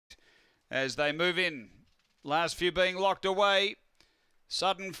as they move in. Last few being locked away.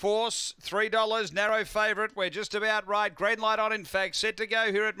 Sudden Force, $3, narrow favourite. We're just about right. Green light on, in fact. Set to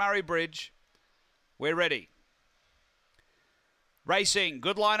go here at Murray-Bridge. We're ready. Racing,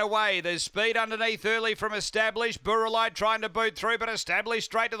 good line away. There's speed underneath early from Established. Burralite trying to boot through, but Established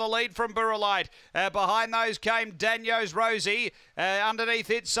straight to the lead from Burralite. Behind those came Daniel's Rosie.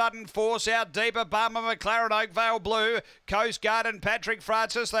 Underneath it, Sudden Force. Out deeper, Barmer McLaren, Oakvale Blue. Coast Guard and Patrick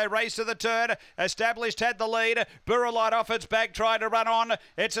Francis. They race to the turn. Established had the lead. Burralite off its back, trying to run on.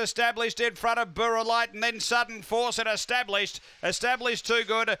 It's Established in front of Burralite, and then Sudden Force and Established. Established too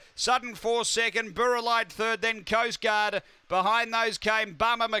good. Sudden Force second. Burralite third, then Coast Guard. Behind those came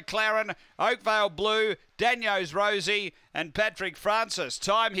Bummer McLaren, Oakvale Blue, Daniel's Rosie and Patrick Francis.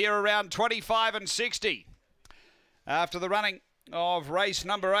 Time here around 25 and 60. After the running of race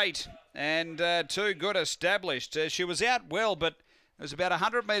number 8 and too good Established. She was out well, but it was about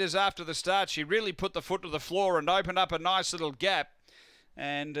 100 metres after the start. She really put the foot to the floor and opened up a nice little gap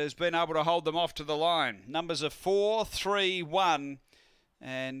and has been able to hold them off to the line. Numbers are 4, 3, 1.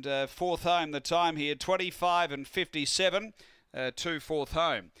 And fourth home, the time here, 25 and 57, to fourth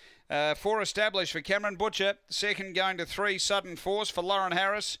home. 4 Established for Cameron Butcher, second going to 3 Sudden Force for Lauren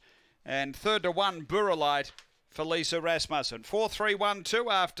Harris, and third to 1 Burralite for Lisa Rasmussen. 4, 3, 1,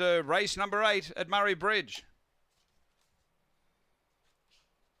 2 after race number 8 at Murray-Bridge.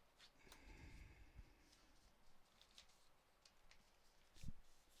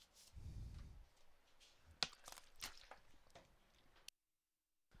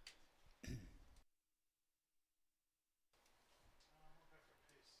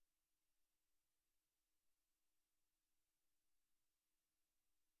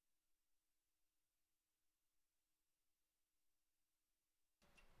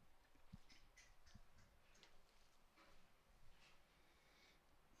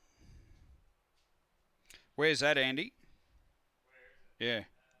 Where's that, Andy? Yeah.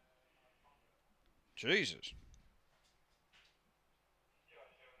 Jesus.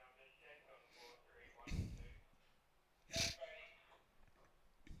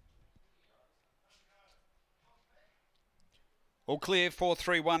 All clear, 4,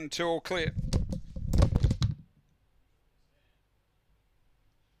 3, 1, 2, all clear.